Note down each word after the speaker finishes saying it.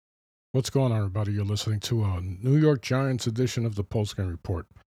What's going on, everybody? You're listening to a New York Giants edition of the Postgame Report.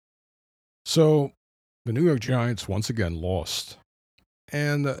 So, the New York Giants once again lost.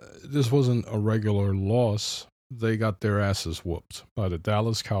 And this wasn't a regular loss. They got their asses whooped by the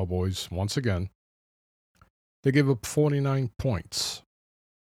Dallas Cowboys once again. They gave up 49 points.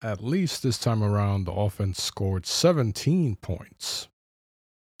 At least this time around, the offense scored 17 points,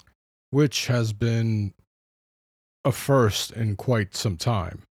 which has been a first in quite some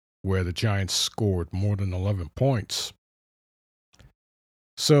time, where the Giants scored more than 11 points.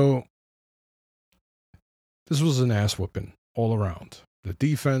 So, this was an ass whooping all around. The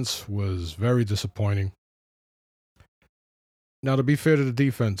defense was very disappointing. Now, to be fair to the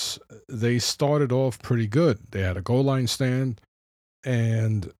defense, they started off pretty good. They had a goal line stand,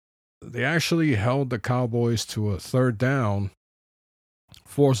 and they actually held the Cowboys to a third down,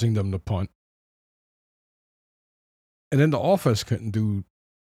 forcing them to punt. And then the offense couldn't do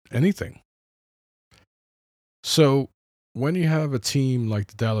anything. So, when you have a team like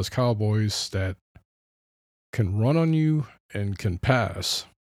the Dallas Cowboys that can run on you and can pass,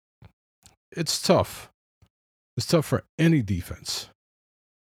 it's tough. It's tough for any defense.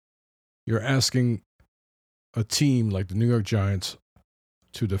 You're asking a team like the New York Giants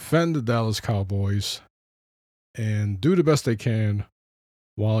to defend the Dallas Cowboys and do the best they can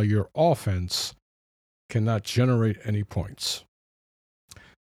while your offense cannot generate any points,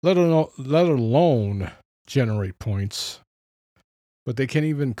 let alone generate points, but they can't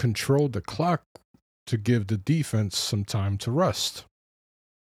even control the clock to give the defense some time to rest.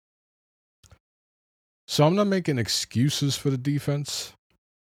 So I'm not making excuses for the defense.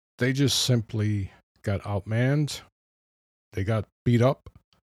 They just simply got outmanned. They got beat up.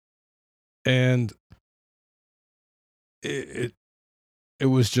 And it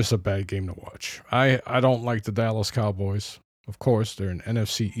was just a bad game to watch. I don't like the Dallas Cowboys. Of course, they're an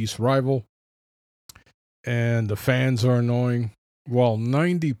NFC East rival. And the fans are annoying. Well,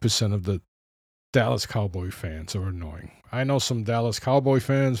 90% of the Dallas Cowboy fans are annoying. I know some Dallas Cowboy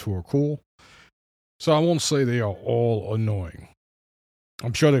fans who are cool. So I won't say they are all annoying.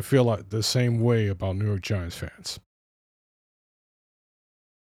 I'm sure they feel like the same way about New York Giants fans.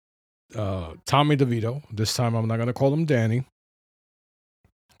 Tommy DeVito, this time I'm not going to call him Danny.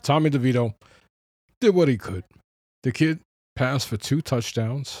 Tommy DeVito did what he could. The kid passed for 2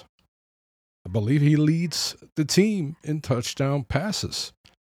 touchdowns. I believe he leads the team in touchdown passes.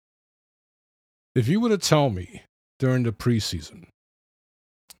 If you were to tell me during the preseason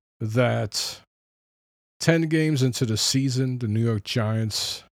that 10 games into the season, the New York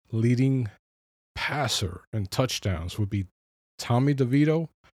Giants' leading passer in touchdowns would be Tommy DeVito,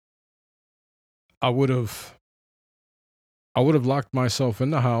 I would have locked myself in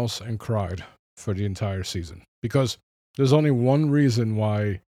the house and cried for the entire season, because there's only one reason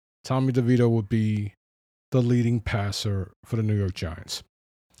why Tommy DeVito would be the leading passer for the New York Giants.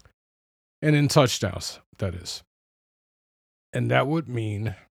 And in touchdowns, that is. And that would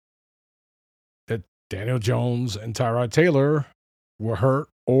mean that Daniel Jones and Tyrod Taylor were hurt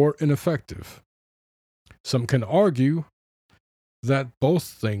or ineffective. Some can argue that both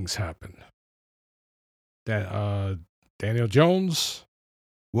things happened. That Daniel Jones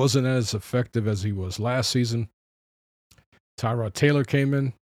wasn't as effective as he was last season. Tyrod Taylor came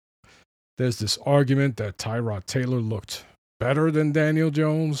in. There's this argument that Tyrod Taylor looked better than Daniel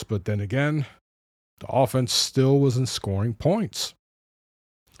Jones, but then again, the offense still wasn't scoring points.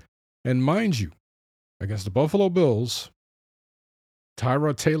 And mind you, against the Buffalo Bills,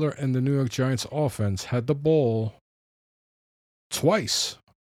 Tyrod Taylor and the New York Giants offense had the ball twice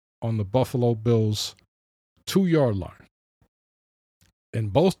on the Buffalo Bills 2-yard line.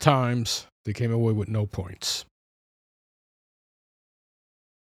 And both times, they came away with no points.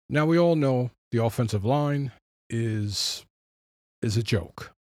 Now, we all know the offensive line is a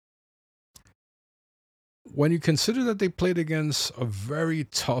joke. When you consider that they played against a very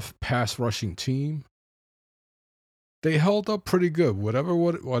tough pass rushing team, they held up pretty good. Whatever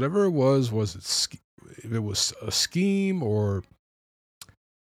it was if it was a scheme or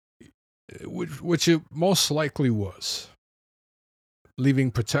which it most likely was,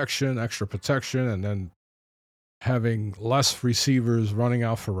 leaving extra protection, and then having less receivers running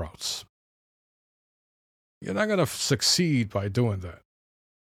out for routes. You're not going to succeed by doing that.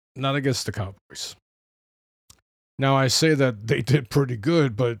 Not against the Cowboys. Now, I say that they did pretty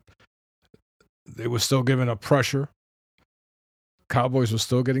good, but they were still giving up pressure. Cowboys were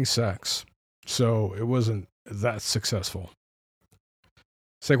still getting sacks. So it wasn't that successful.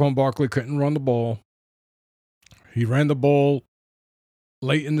 Saquon Barkley couldn't run the ball. He ran the ball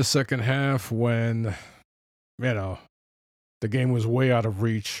late in the second half when, the game was way out of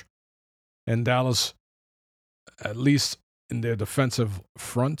reach. And Dallas, at least in their defensive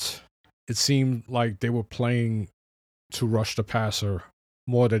front, it seemed like they were playing to rush the passer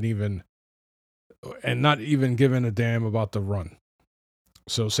more than even, and not even giving a damn about the run.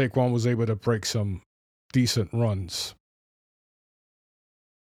 So Saquon was able to break some decent runs.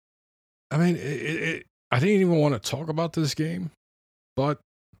 I mean, I didn't even want to talk about this game, but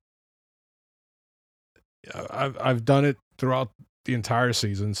I've done it throughout the entire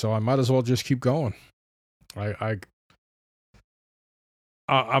season, so I might as well just keep going. I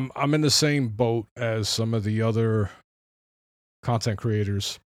I'm in the same boat as some of the other content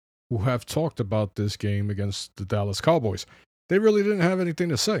creators who have talked about this game against the Dallas Cowboys. They really didn't have anything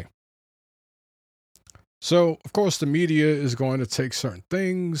to say. So, of course, the media is going to take certain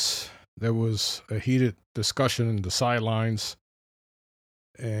things. There was a heated discussion in the sidelines,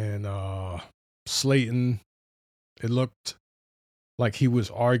 and Slayton, it looked like he was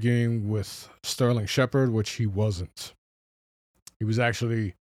arguing with Sterling Shepard, which he wasn't. He was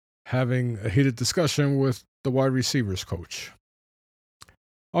actually having a heated discussion with the wide receivers coach.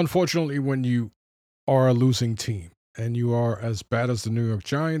 Unfortunately, when you are a losing team and you are as bad as the New York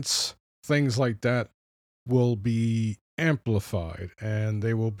Giants, things like that will be amplified and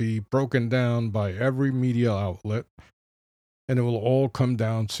they will be broken down by every media outlet. And it will all come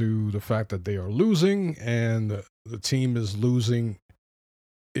down to the fact that they are losing and the team is losing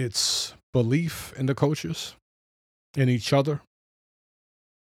its belief in the coaches, in each other,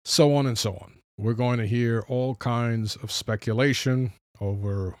 so on and so on. We're going to hear all kinds of speculation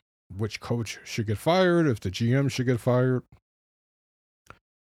over which coach should get fired, if the GM should get fired,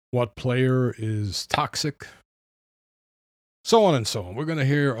 what player is toxic, so on and so on. We're going to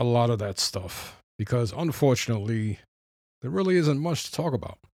hear a lot of that stuff because, unfortunately, there really isn't much to talk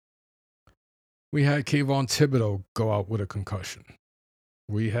about. We had Kayvon Thibodeau go out with a concussion.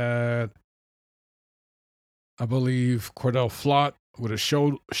 We had, I believe, Cordell Flott with a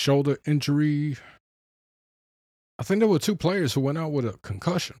shoulder injury. I think there were two players who went out with a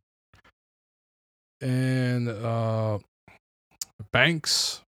concussion. And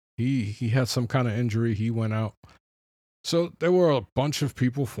Banks, he had some kind of injury. He went out. So there were a bunch of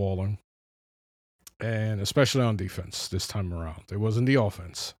people falling, and especially on defense this time around. It wasn't the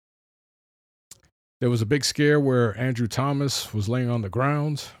offense. There was a big scare where Andrew Thomas was laying on the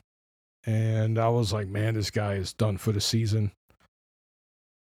ground, and I was like, man, this guy is done for the season.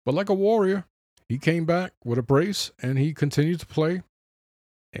 But like a warrior, he came back with a brace, and he continued to play,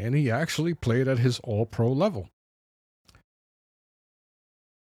 and he actually played at his all-pro level.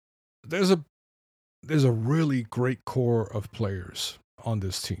 There's a really great core of players on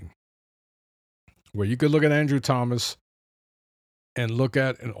this team where you could look at Andrew Thomas and look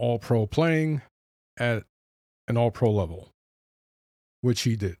at an all-pro playing at an all-pro level, which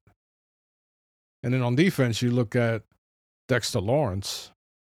he did. And then on defense, you look at Dexter Lawrence.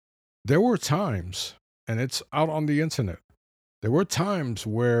 There were times, and it's out on the internet, there were times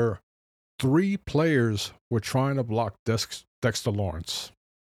where 3 players were trying to block Dexter Lawrence.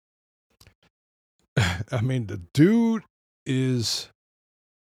 I mean, the dude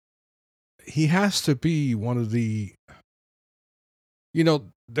he has to be one of the,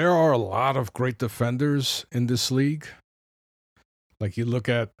 there are a lot of great defenders in this league. Like you look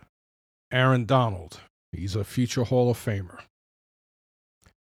at Aaron Donald, he's a future Hall of Famer.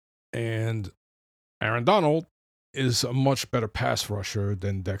 And Aaron Donald is a much better pass rusher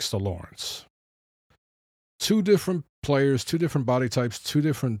than Dexter Lawrence. 2 different players, 2 different body types, 2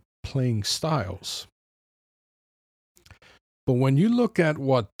 different playing styles. But when you look at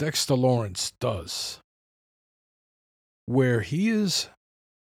what Dexter Lawrence does, where he is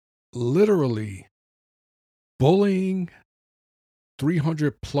literally bullying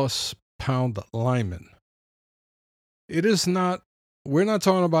 300 plus pound linemen, we're not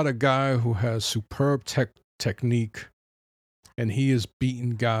talking about a guy who has superb technique and he is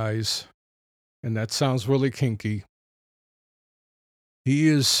beating guys, and that sounds really kinky. He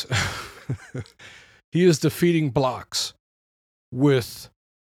is he is defeating blocks with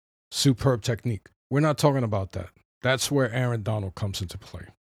superb technique. We're not talking about that. That's where Aaron Donald comes into play.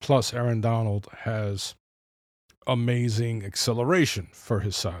 Plus, Aaron Donald has amazing acceleration for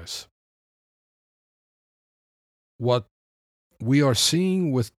his size. What we are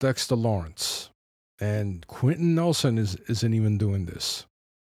seeing with Dexter Lawrence, and Quentin Nelson isn't even doing this.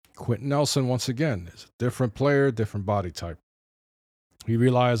 Quentin Nelson, once again, is a different player, different body type. He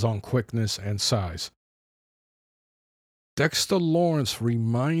relies on quickness and size. Dexter Lawrence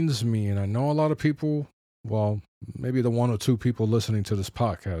reminds me, and I know a lot of people, well, maybe the 1 or 2 people listening to this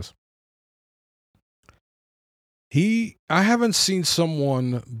podcast, I haven't seen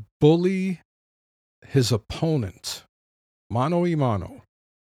someone bully his opponent, mano y mano,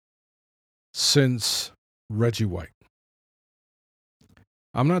 since Reggie White.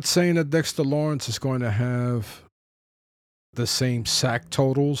 I'm not saying that Dexter Lawrence is going to have the same sack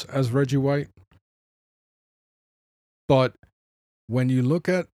totals as Reggie White, but when you look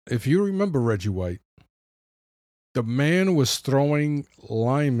at, if you remember Reggie White, the man was throwing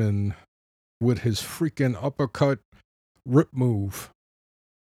linemen with his freaking uppercut rip move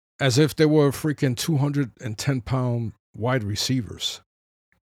as if they were freaking 210-pound wide receivers.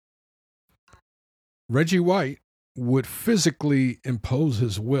 Reggie White would physically impose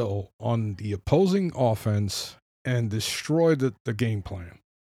his will on the opposing offense and destroy the game plan.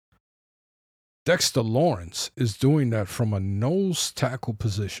 Dexter Lawrence is doing that from a nose tackle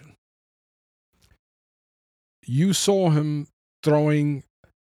position. You saw him throwing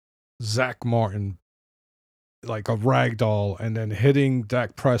Zach Martin like a rag doll and then hitting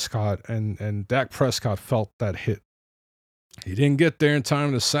Dak Prescott, and Dak Prescott felt that hit. He didn't get there in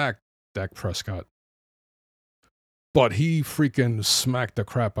time to sack Dak Prescott, but he freaking smacked the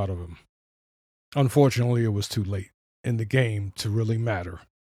crap out of him. Unfortunately, it was too late in the game to really matter.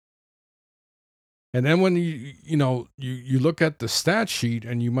 And then when you look at the stat sheet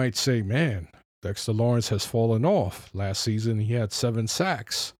and you might say, man, Dexter Lawrence has fallen off. Last season, he had 7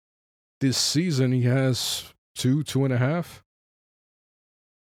 sacks. This season, he has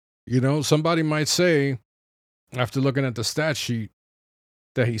 2.5. Somebody might say, after looking at the stat sheet,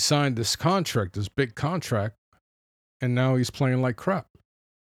 that he signed this contract, this big contract, and now he's playing like crap.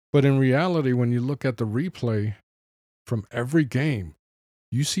 But in reality, when you look at the replay from every game,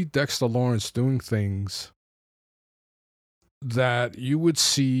 you see Dexter Lawrence doing things that you would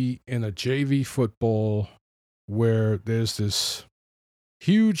see in a JV football where there's this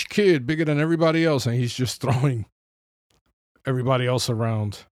huge kid bigger than everybody else and he's just throwing everybody else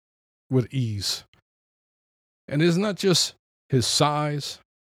around with ease. And it's not just his size,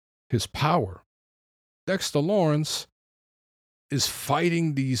 his power. Dexter Lawrence is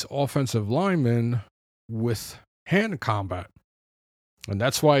fighting these offensive linemen with hand combat. And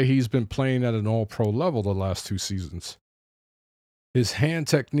that's why he's been playing at an all-pro level the last 2 seasons. His hand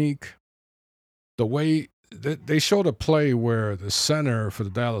technique, the way they showed a play where the center for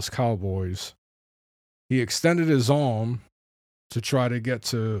the Dallas Cowboys, he extended his arm to try to get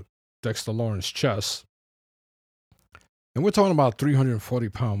to Dexter Lawrence's chest. And we're talking about a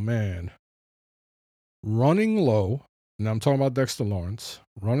 340-pound man running low. And I'm talking about Dexter Lawrence,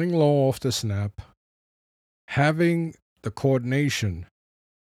 running low off the snap, having the coordination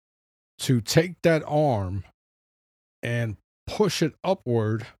to take that arm and push it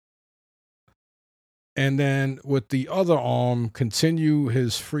upward, and then with the other arm continue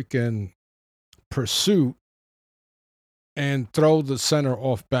his freaking pursuit and throw the center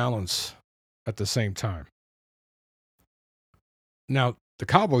off balance at the same time. Now, the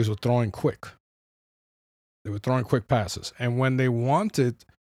Cowboys were throwing quick. They were throwing quick passes. And when they wanted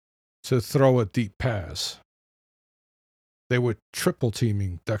to throw a deep pass, they were triple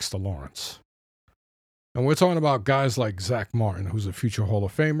teaming Dexter Lawrence. And we're talking about guys like Zach Martin, who's a future Hall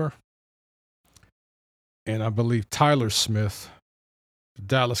of Famer. And I believe Tyler Smith, the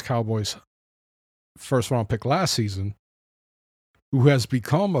Dallas Cowboys first round pick last season, who has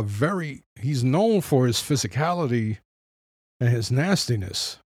become he's known for his physicality and his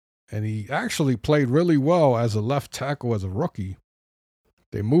nastiness. And he actually played really well as a left tackle as a rookie.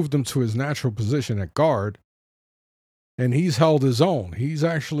 They moved him to his natural position at guard, and he's held his own. He's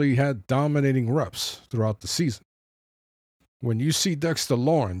actually had dominating reps throughout the season. When you see Dexter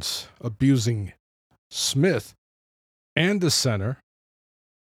Lawrence abusing Smith and the center,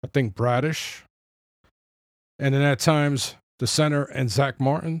 I think Bradish, and then at times the center and Zach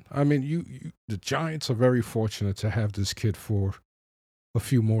Martin, I mean, the Giants are very fortunate to have this kid for a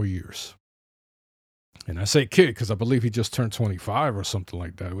few more years. And I say kid because I believe he just turned 25 or something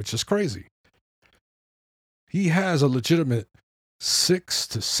like that, which is crazy. He has a legitimate 6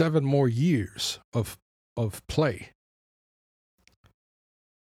 to 7 more years of play.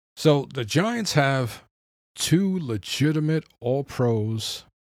 So the Giants have 2 legitimate all-pros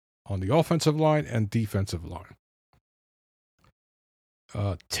on the offensive line and defensive line.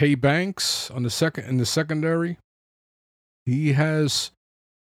 Tay Banks in the secondary. He has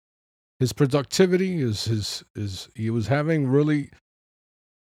his productivity he was having really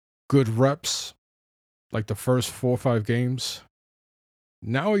good reps like the first 4 or 5 games.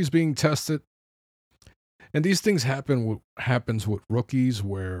 Now he's being tested. And these things happens with rookies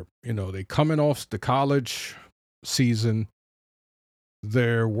where, they coming off the college season,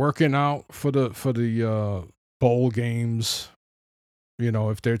 they're working out for the bowl games,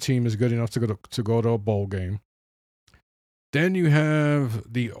 if their team is good enough to go to a bowl game. Then you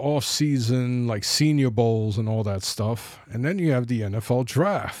have the off-season, like senior bowls and all that stuff. And then you have the NFL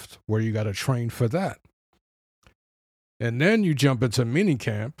draft, where you got to train for that. And then you jump into mini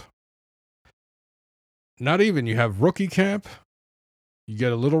camp. Not even, you have rookie camp. You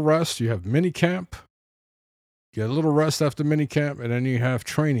get a little rest. You have mini camp. You get a little rest after mini camp. And then you have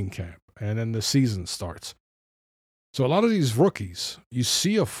training camp. And then the season starts. So a lot of these rookies, you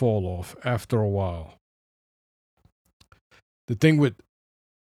see a fall off after a while. The thing with,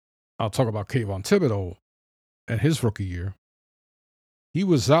 I'll talk about Kayvon Thibodeau and his rookie year. He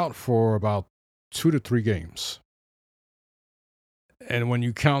was out for about 2 to 3 games. And when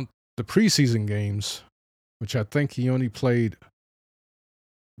you count the preseason games, which I think he only played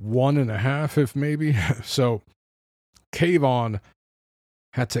 1.5, if maybe. So Kayvon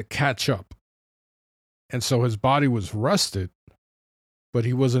had to catch up. And so his body was rested, but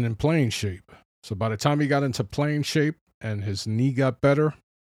he wasn't in playing shape. So by the time he got into playing shape and his knee got better,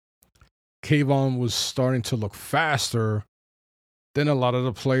 Kayvon was starting to look faster than a lot of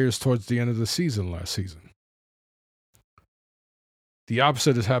the players towards the end of the season last season. The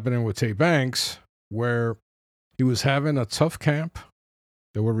opposite is happening with Tay Banks, where he was having a tough camp.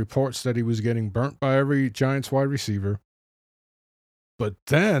 There were reports that he was getting burnt by every Giants wide receiver. But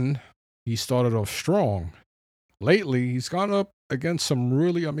then he started off strong. Lately, he's gone up against some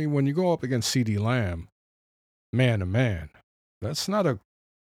really, when you go up against CeeDee Lamb, man to man, that's not going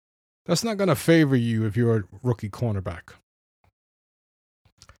to favor you if you're a rookie cornerback.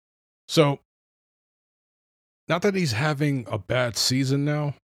 So, not that he's having a bad season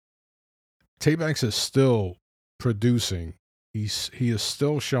now. Tay Banks is still producing. He is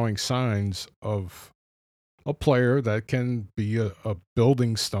still showing signs of a player that can be a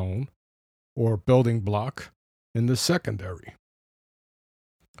building stone or building block in the secondary.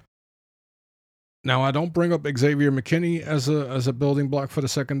 Now, I don't bring up Xavier McKinney as a building block for the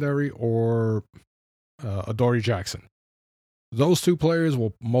secondary or Adoree Jackson. Those two players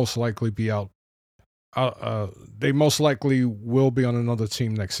will most likely be out. They most likely will be on another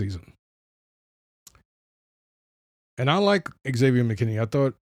team next season. And I like Xavier McKinney. I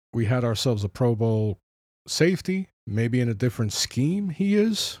thought we had ourselves a Pro Bowl safety, maybe in a different scheme he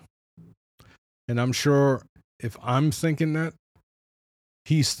is. And I'm sure if I'm thinking that,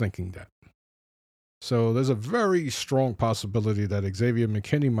 he's thinking that. So there's a very strong possibility that Xavier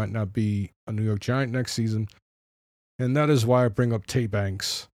McKinney might not be a New York Giant next season. And that is why I bring up Tay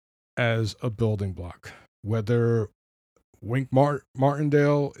Banks as a building block. Whether Wink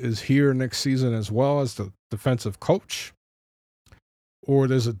Martindale is here next season as well as the defensive coach, or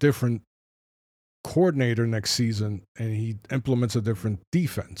there's a different coordinator next season and he implements a different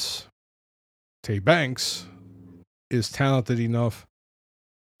defense. Tay Banks is talented enough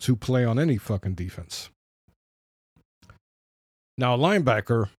to play on any fucking defense. Now,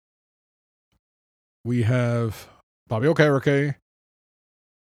 linebacker, we have Bobby Okereke,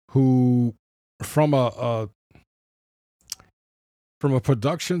 who from a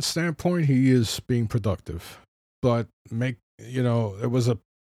production standpoint, he is being productive. But it was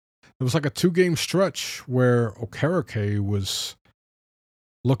like a 2-game stretch where Okereke was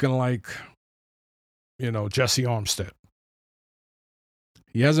looking like, Jesse Armstead.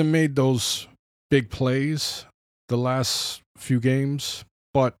 He hasn't made those big plays the last few games,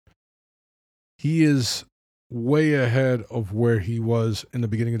 but he is way ahead of where he was in the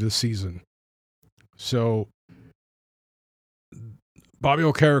beginning of the season. So Bobby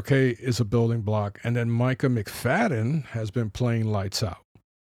Okereke is a building block, and then Micah McFadden has been playing lights out.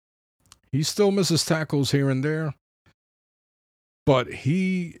 He still misses tackles here and there, but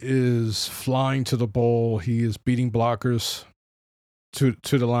he is flying to the ball. He is beating blockers to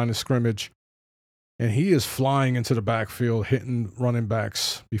the line of scrimmage, and he is flying into the backfield, hitting running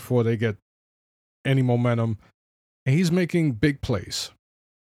backs before they get any momentum, and he's making big plays.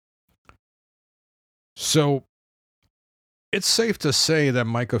 So it's safe to say that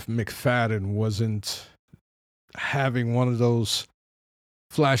Micah McFadden wasn't having one of those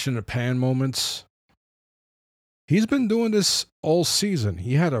flash in the pan moments. He's been doing this all season.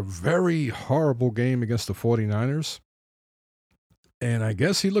 He had a very horrible game against the 49ers. And I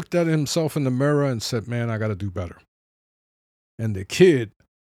guess he looked at himself in the mirror and said, man, I got to do better. And the kid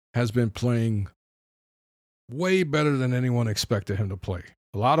has been playing way better than anyone expected him to play.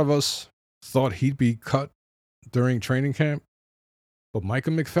 A lot of us thought he'd be cut during training camp, but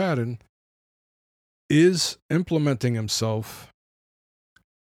Micah McFadden is implementing himself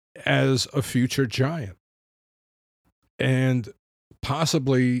as a future Giant and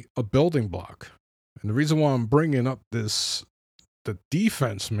possibly a building block. And the reason why I'm bringing up the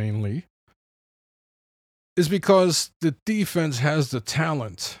defense mainly, is because the defense has the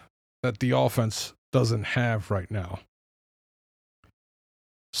talent that the offense doesn't have right now.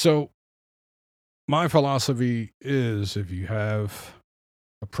 So, my philosophy is if you have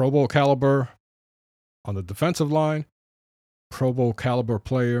a Pro Bowl caliber on the defensive line, Pro Bowl caliber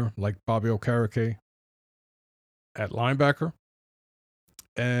player like Bobby Okereke at linebacker,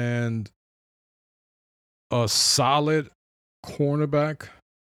 and a solid cornerback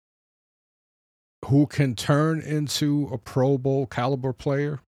who can turn into a Pro Bowl caliber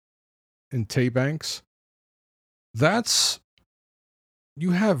player in Tay Banks, that's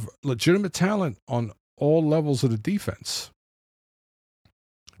you have legitimate talent on all levels of the defense.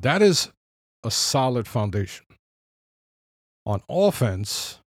 That is a solid foundation. On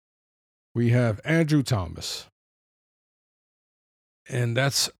offense, we have Andrew Thomas, and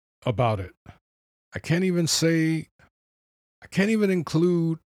that's about it. I can't even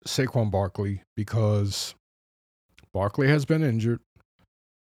include Saquon Barkley because Barkley has been injured,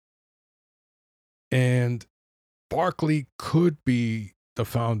 and Barkley could be the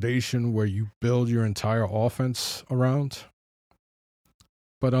foundation where you build your entire offense around.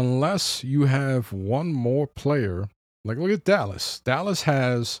 But unless you have one more player, like look at Dallas. Dallas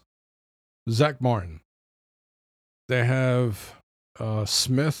has Zach Martin. They have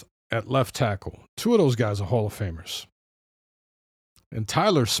Smith at left tackle. Two of those guys are Hall of Famers. And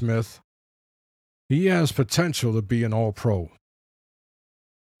Tyler Smith, he has potential to be an All-Pro,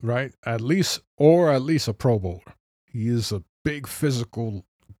 right? At least a Pro Bowler. He is a big physical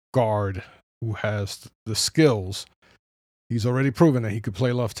guard who has the skills. He's already proven that he could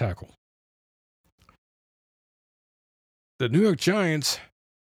play left tackle. The New York Giants,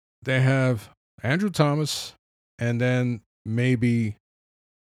 they have Andrew Thomas and then maybe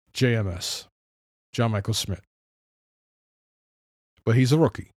JMS, John Michael Smith. But he's a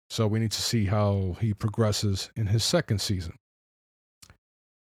rookie, so we need to see how he progresses in his second season.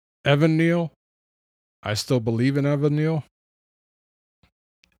 Evan Neal, I still believe in Evan Neal.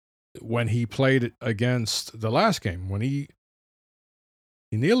 When he played against the last game, when he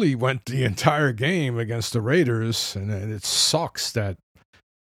nearly went the entire game against the Raiders, and it sucks that,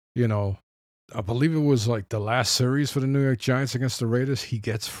 I believe it was like the last series for the New York Giants against the Raiders, he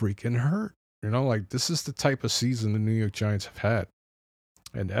gets freaking hurt. Like this is the type of season the New York Giants have had.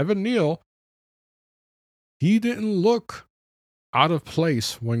 And Evan Neal, he didn't look out of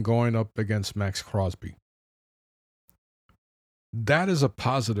place when going up against Max Crosby. That is a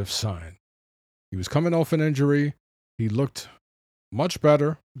positive sign. He was coming off an injury. He looked much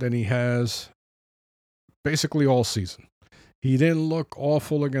better than he has basically all season. He didn't look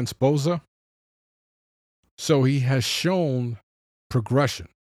awful against Boza. So he has shown progression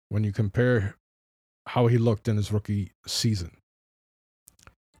when you compare how he looked in his rookie season.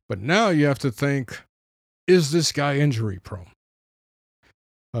 But now you have to think, is this guy injury prone?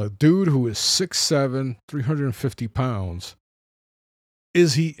 A dude who is 6'7", 350 pounds,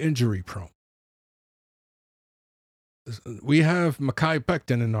 is he injury prone? We have Mekhi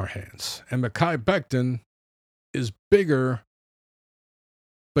Becton in our hands, and Mekhi Becton is bigger,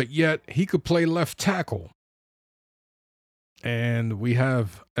 but yet he could play left tackle. And we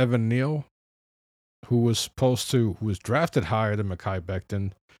have Evan Neal, who was drafted higher than Mekhi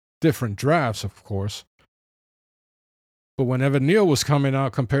Becton. Different drafts, of course. But when Evan Neal was coming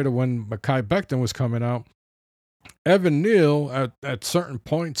out compared to when Mekhi Becton was coming out, Evan Neal, at certain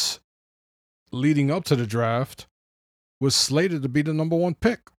points leading up to the draft, was slated to be the number one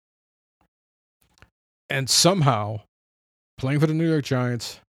pick. And somehow, playing for the New York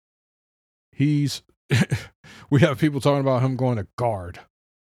Giants, we have people talking about him going to guard.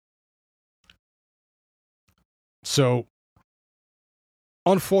 So,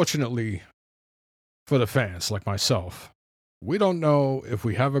 unfortunately for the fans like myself, we don't know if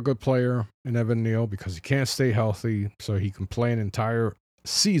we have a good player in Evan Neal because he can't stay healthy, so he can play an entire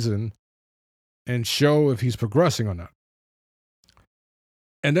season and show if he's progressing or not.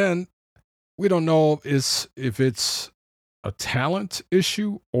 And then we don't know if it's a talent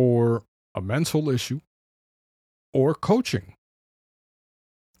issue or a mental issue or coaching.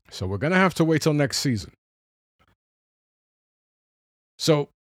 So we're going to have to wait till next season. So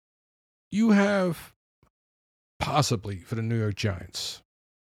you have possibly for the New York Giants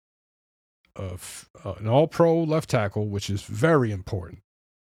an all-pro left tackle, which is very important.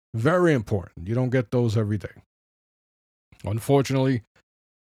 Very important. You don't get those every day. Unfortunately,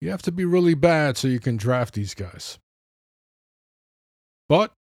 you have to be really bad so you can draft these guys.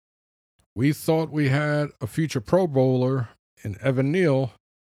 But we thought we had a future Pro Bowler in Evan Neal,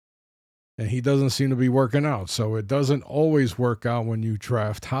 And he doesn't seem to be working out. So it doesn't always work out when you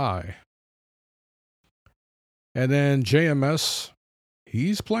draft high. And then JMS,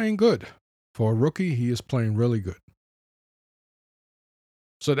 he's playing good. For a rookie, he is playing really good.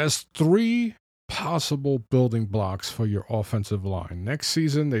 So that's 3 possible building blocks for your offensive line. Next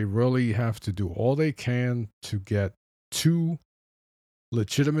season, they really have to do all they can to get 2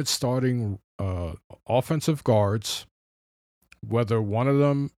 legitimate starting offensive guards, whether one of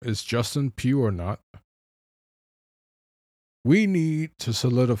them is Justin Pugh or not. We need to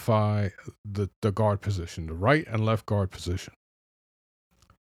solidify the guard position, the right and left guard position.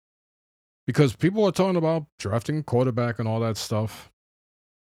 Because people are talking about drafting a quarterback and all that stuff.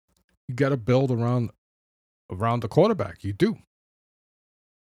 You got to build around the quarterback. You do.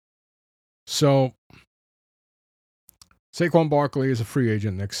 So Saquon Barkley is a free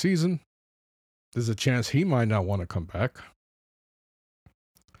agent next season. There's a chance he might not want to come back.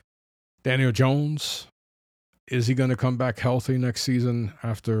 Daniel Jones, is he going to come back healthy next season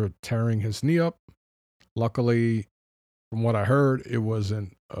after tearing his knee up? Luckily, from what I heard, it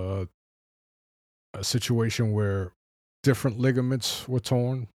wasn't a situation where different ligaments were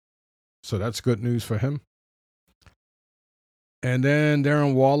torn. So that's good news for him. And then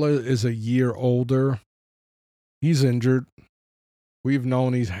Darren Waller is a year older. He's injured. We've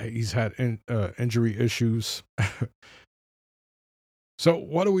known he's had injury issues. So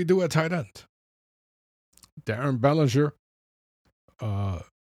what do we do at tight end? Darren Bellinger, I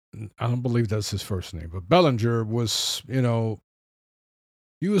don't believe that's his first name, but Bellinger was,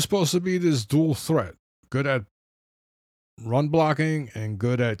 he was supposed to be this dual threat, good at run blocking and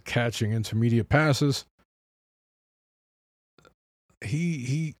good at catching intermediate passes.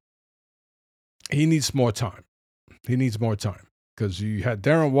 He needs more time. He needs more time because you had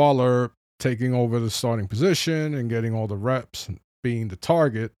Darren Waller taking over the starting position and getting all the reps and being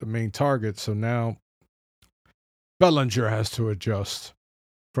the main target. So now Bellinger has to adjust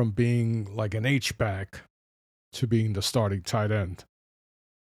from being like an H-back to being the starting tight end.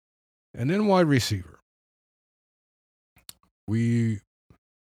 And then wide receiver. We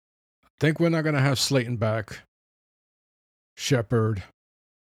think we're not going to have Slayton back. Shepard.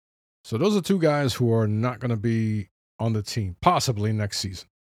 So those are 2 guys who are not going to be on the team, possibly next season.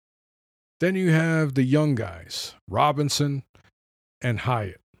 Then you have the young guys, Robinson and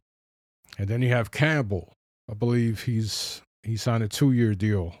Hyatt. And then you have Campbell. I believe he signed a 2-year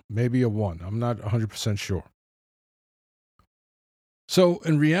deal, maybe a 1. I'm not 100% sure. So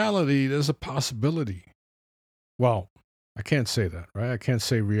in reality, there's a possibility. Well, I can't say that, right? I can't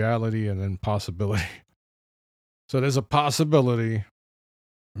say reality and then possibility. So there's a possibility.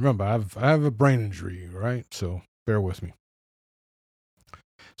 Remember, I have a brain injury, right? So bear with me.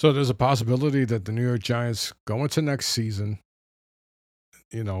 So there's a possibility that the New York Giants go into next season.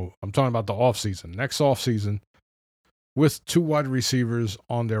 I'm talking about the offseason, next offseason, with 2 wide receivers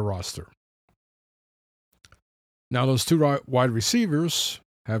on their roster. Now, those 2 wide receivers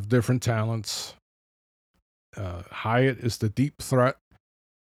have different talents. Hyatt is the deep threat,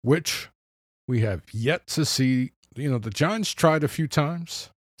 which we have yet to see. The Giants tried a few times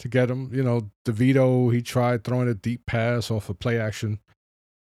to get him. DeVito, he tried throwing a deep pass off of play action.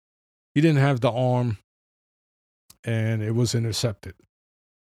 He didn't have the arm, and it was intercepted.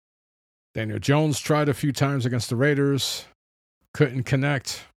 Daniel Jones tried a few times against the Raiders, couldn't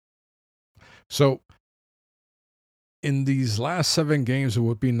connect. So in these last 7 games, it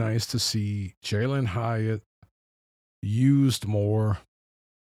would be nice to see Jalen Hyatt used more.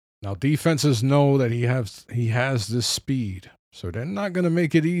 Now, defenses know that he has this speed, so they're not going to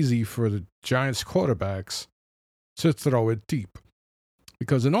make it easy for the Giants quarterbacks to throw it deep.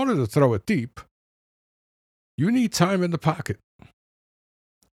 Because in order to throw it deep, you need time in the pocket.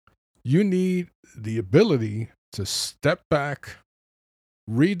 You need the ability to step back,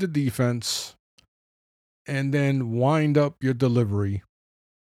 read the defense, and then wind up your delivery.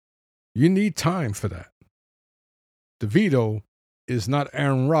 You need time for that. DeVito is not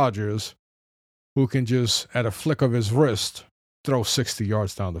Aaron Rodgers, who can just, at a flick of his wrist, throw 60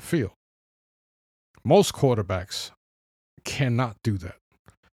 yards down the field. Most quarterbacks cannot do that.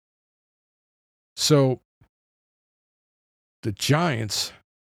 So the Giants,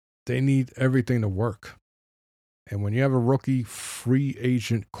 they need everything to work. And when you have a rookie free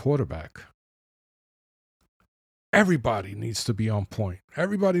agent quarterback, everybody needs to be on point.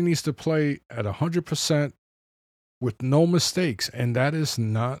 Everybody needs to play at 100% with no mistakes. And that is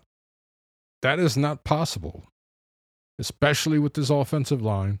not possible, especially with this offensive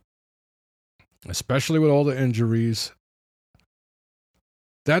line, especially with all the injuries.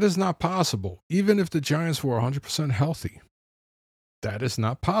 That is not possible, even if the Giants were 100% healthy. That is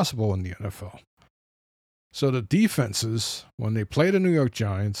not possible in the NFL. So the defenses, when they play the New York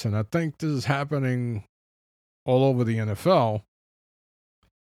Giants, and I think this is happening all over the NFL,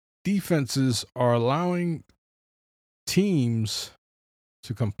 defenses are allowing teams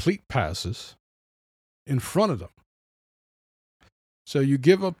to complete passes in front of them. So you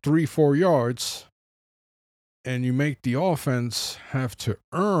give up 3-4 yards and you make the offense have to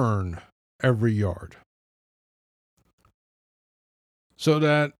earn every yard. So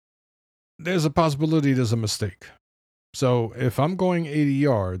that there's a possibility there's a mistake. So if I'm going 80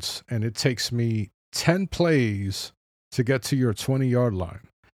 yards and it takes me 10 plays to get to your 20-yard line,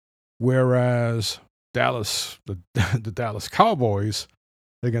 whereas the Dallas Cowboys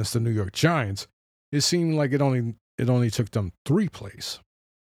against the New York Giants, it seemed like it only took them 3 plays.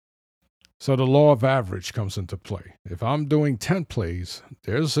 So the law of average comes into play. If I'm doing 10 plays,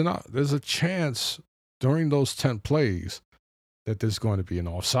 there's a chance during those 10 plays that there's going to be an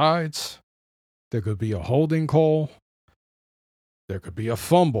offsides, there could be a holding call, there could be a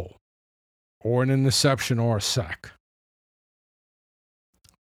fumble, or an interception or a sack.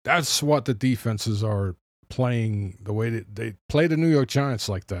 That's what the defenses are playing, the way that they play the New York Giants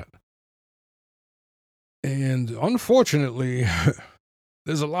like that. And unfortunately,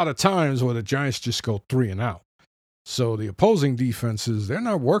 there's a lot of times where the Giants just go 3 and out. So the opposing defenses, they're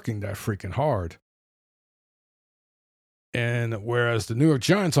not working that freaking hard. And whereas the New York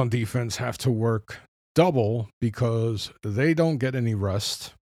Giants on defense have to work double because they don't get any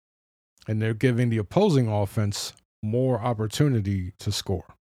rest and they're giving the opposing offense more opportunity to score.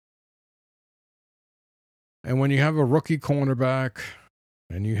 And when you have a rookie cornerback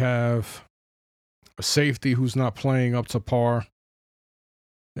and you have a safety who's not playing up to par,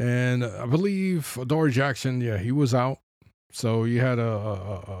 and I believe Adoree Jackson, he was out. So you had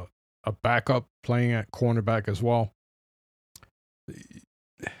a backup playing at cornerback as well.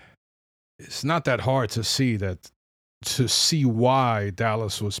 It's not that hard to see why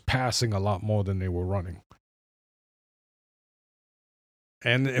Dallas was passing a lot more than they were running.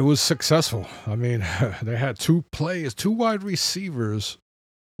 And it was successful. I mean, they had 2 wide receivers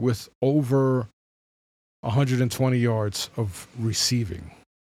with over 120 yards of receiving.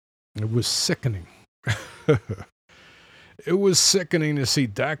 It was sickening. It was sickening to see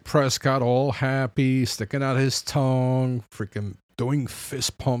Dak Prescott all happy, sticking out his tongue, freaking doing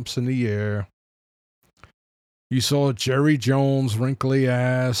fist pumps in the air. You saw Jerry Jones, wrinkly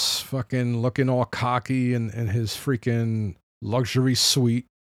ass, fucking looking all cocky in his freaking luxury suite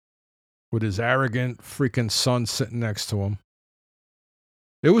with his arrogant freaking son sitting next to him.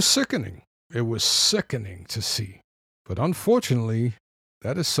 It was sickening. It was sickening to see. But unfortunately,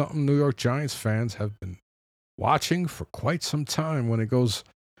 that is something New York Giants fans have been watching for quite some time when it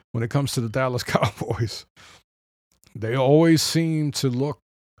comes to the Dallas Cowboys. They always seem to look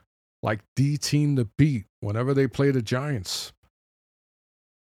like the team to beat whenever they play the Giants.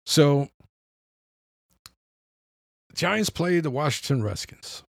 So, the Giants played the Washington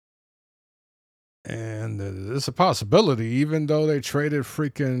Redskins. And there's a possibility, even though they traded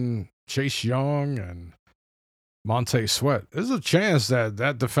freaking Chase Young and Montez Sweat, there's a chance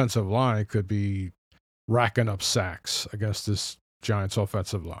that defensive line could be racking up sacks against this Giants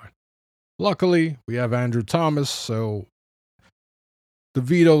offensive line. Luckily, we have Andrew Thomas, so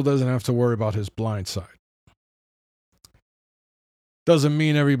DeVito doesn't have to worry about his blind side. Doesn't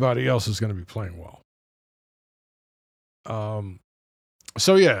mean everybody else is going to be playing well.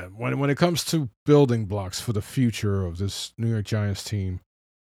 So yeah, when it comes to building blocks for the future of this New York Giants team,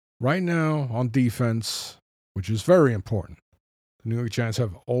 right now on defense, which is very important, the New York Giants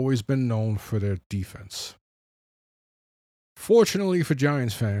have always been known for their defense. Fortunately for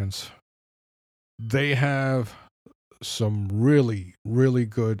Giants fans, they have some really, really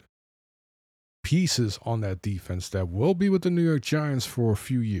good pieces on that defense that will be with the New York Giants for a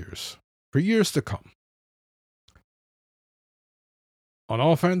few years, for years to come. On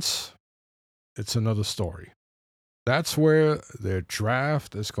offense, it's another story. That's where their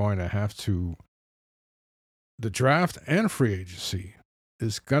draft is going to have to, the draft and free agency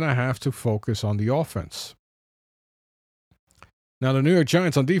is going to have to focus on the offense. Now, the New York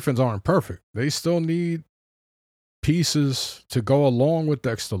Giants on defense aren't perfect. They still need pieces to go along with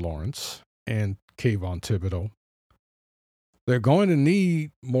Dexter Lawrence and Kayvon Thibodeau. They're going to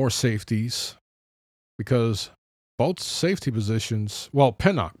need more safeties because both safety positions, well,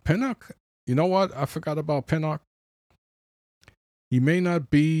 Pinnock, you know what? I forgot about Pinnock. He may not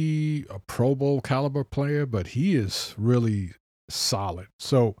be a Pro Bowl caliber player, but he is really solid.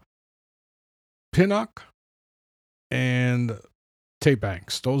 So, Pinnock and Tay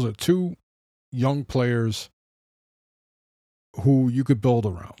Banks, those are 2 young players who you could build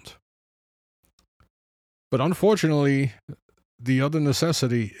around. But unfortunately, the other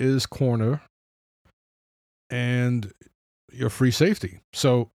necessity is corner and your free safety.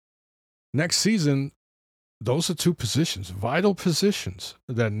 So next season, those are two positions, vital positions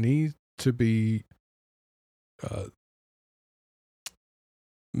that need to be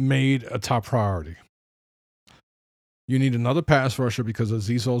made a top priority. You need another pass rusher because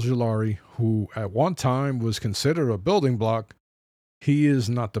Azeez Ojulari, who at one time was considered a building block, he is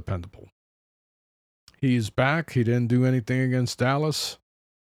not dependable. He's back. He didn't do anything against Dallas.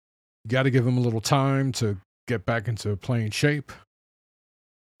 You got to give him a little time to get back into playing shape.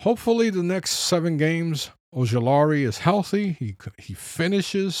 Hopefully, the next 7 games, Ojulari is healthy. He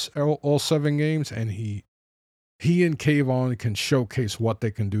finishes all 7 games, and he and Kayvon can showcase what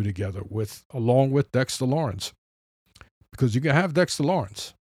they can do together along with Dexter Lawrence. Because you can have Dexter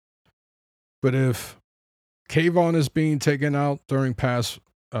Lawrence, but if Kayvon is being taken out during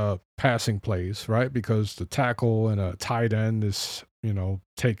passing plays, right? Because the tackle and a tight end is,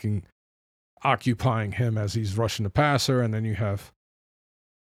 occupying him as he's rushing the passer, and then you have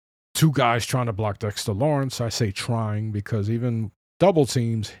 2 guys trying to block Dexter Lawrence. I say trying because even double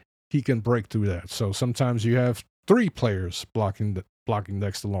teams, he can break through that. So sometimes you have 3 players blocking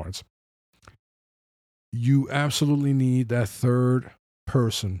Dexter Lawrence. You absolutely need that third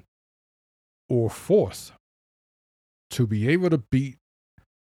person or fourth to be able to beat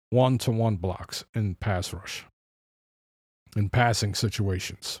 1-to-1 blocks in pass rush, in passing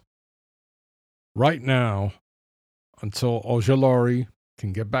situations. Right now, until Ojulari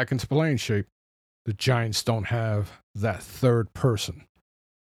can get back into playing shape, the Giants don't have that third person.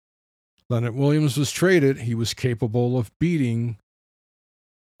 Leonard Williams was traded. He was capable of beating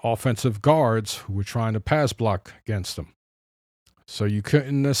offensive guards who were trying to pass block against him. So you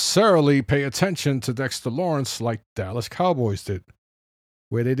couldn't necessarily pay attention to Dexter Lawrence like Dallas Cowboys did,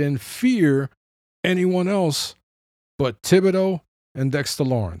 where they didn't fear anyone else but Thibodeau and Dexter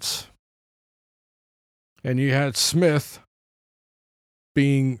Lawrence. And you had Smith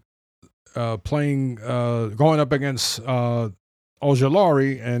going up against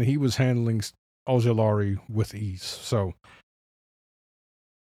Ojulari, and he was handling Ojulari with ease. So,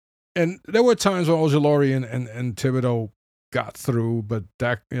 and there were times when Ojulari and Thibodeau got through, but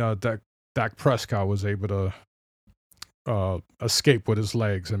Dak Prescott was able to escape with his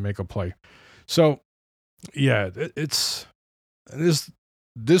legs and make a play. So, yeah,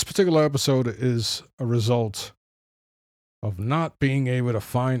 this particular episode is a result of not being able to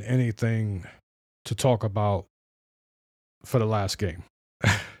find anything to talk about for the last game.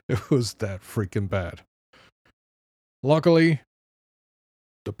 It was that freaking bad. Luckily,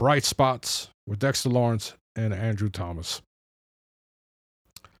 the bright spots were Dexter Lawrence and Andrew Thomas.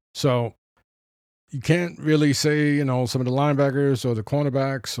 So you can't really say, some of the linebackers or the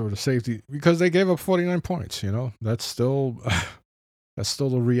cornerbacks or the safety, because they gave up 49 points, That's still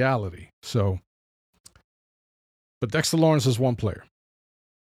the reality. So, but Dexter Lawrence is one player.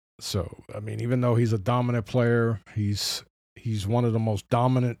 So, even though he's a dominant player, he's one of the most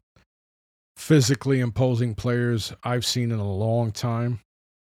dominant, physically imposing players I've seen in a long time.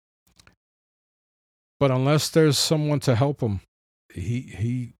 But unless there's someone to help him,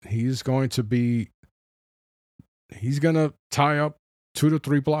 he's going to tie up 2 to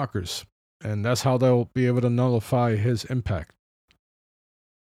 3 blockers, and that's how they'll be able to nullify his impact.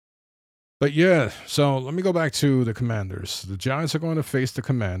 But yeah, so let me go back to the Commanders. The Giants are going to face the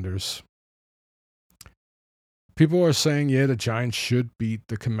Commanders. People are saying, yeah, the Giants should beat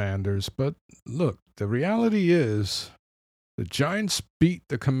the Commanders. But look, the reality is the Giants beat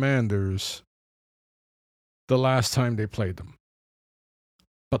the Commanders the last time they played them.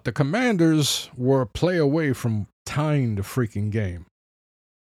 But the Commanders were a play away from tying the freaking game.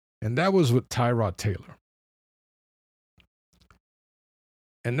 And that was with Tyrod Taylor.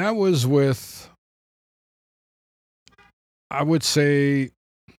 And that was with, I would say,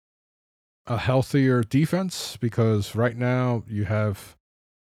 a healthier defense, because right now you have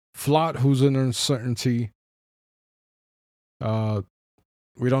Flott, who's an uncertainty. We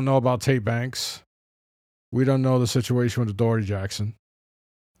don't know about Tate Banks. We don't know the situation with Dory Jackson.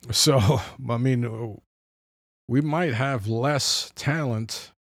 So, we might have less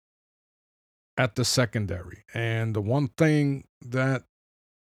talent at the secondary. And the one thing that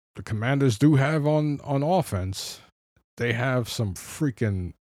the Commanders do have on offense, they have some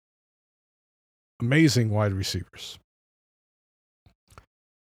freaking amazing wide receivers.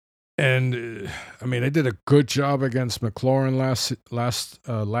 And they did a good job against McLaurin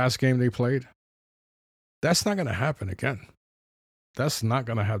last game they played. That's not going to happen again. That's not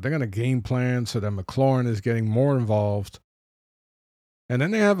going to happen. They're going to game plan so that McLaurin is getting more involved And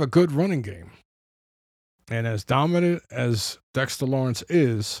then they have a good running game. And as dominant as Dexter Lawrence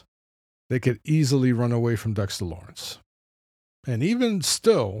is, they could easily run away from Dexter Lawrence. And even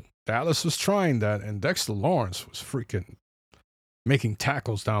still, Dallas was trying that, and Dexter Lawrence was freaking making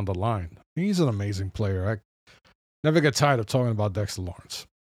tackles down the line. He's an amazing player. I never get tired of talking about Dexter Lawrence.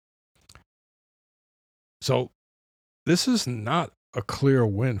 So this is not a clear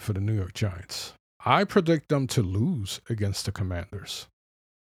win for the New York Giants. I predict them to lose against the Commanders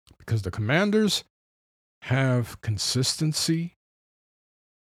because the Commanders have consistency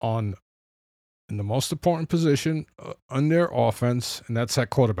in the most important position on their offense, and that's at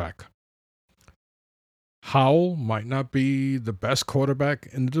quarterback. Howell might not be the best quarterback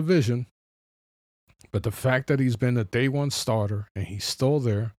in the division, but the fact that he's been a day one starter and he's still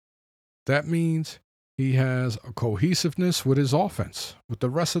there, that means he has a cohesiveness with his offense, with the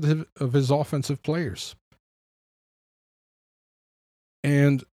rest of his offensive players.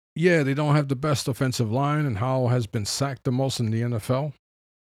 And yeah, they don't have the best offensive line, and Howell has been sacked the most in the NFL,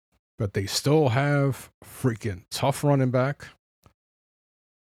 but they still have freaking tough running back.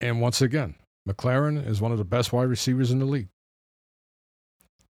 And once again, McLaren is one of the best wide receivers in the league.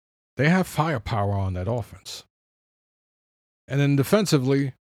 They have firepower on that offense. And then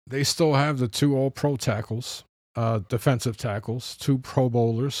defensively, they still have the 2 all-pro tackles, defensive tackles, 2 Pro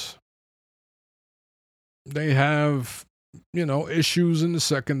Bowlers. They have, issues in the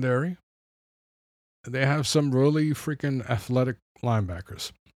secondary. They have some really freaking athletic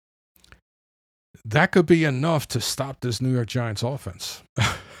linebackers. That could be enough to stop this New York Giants offense.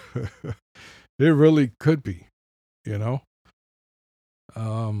 It really could be,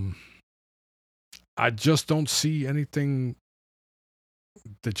 I just don't see anything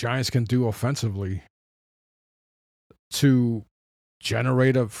the Giants can do offensively to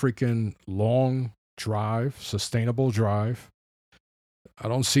generate a freaking long drive, sustainable drive. I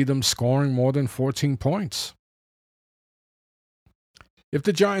don't see them scoring more than 14 points. If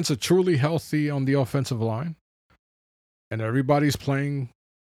the Giants are truly healthy on the offensive line and everybody's playing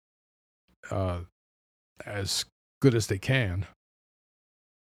as good as they can,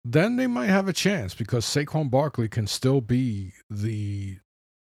 then they might have a chance because Saquon Barkley can still be the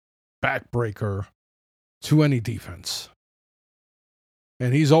backbreaker to any defense.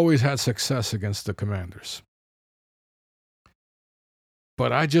 And he's always had success against the Commanders.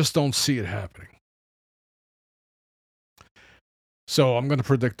 But I just don't see it happening. So I'm going to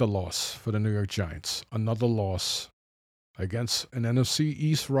predict a loss for the New York Giants. Another loss against an NFC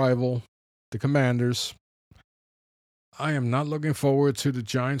East rival, the Commanders. I am not looking forward to the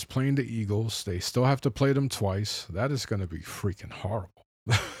Giants playing the Eagles. They still have to play them twice. That is going to be freaking horrible.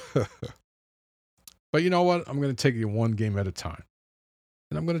 But you know what? I'm going to take it one game at a time.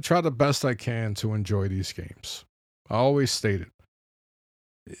 And I'm going to try the best I can to enjoy these games. I always state it.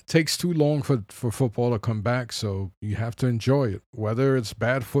 It takes too long for football to come back, so you have to enjoy it, whether it's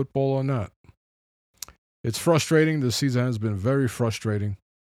bad football or not. It's frustrating. The season has been very frustrating.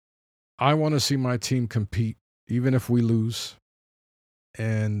 I want to see my team compete, even if we lose.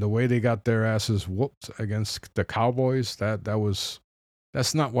 And the way they got their asses whooped against the Cowboys,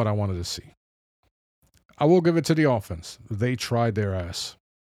 that's not what I wanted to see. I will give it to the offense. They tried their ass.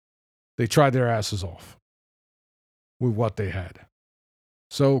 They tried their asses off with what they had.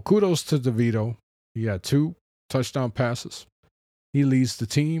 So kudos to DeVito. He had 2 touchdown passes. He leads the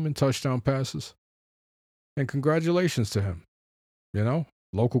team in touchdown passes. And congratulations to him.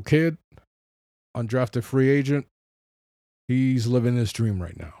 Local kid, undrafted free agent. He's living his dream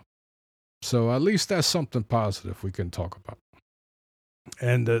right now. So at least that's something positive we can talk about.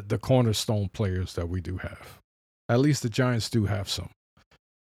 And the cornerstone players that we do have. At least the Giants do have some.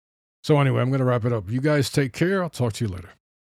 So anyway, I'm going to wrap it up. You guys take care. I'll talk to you later.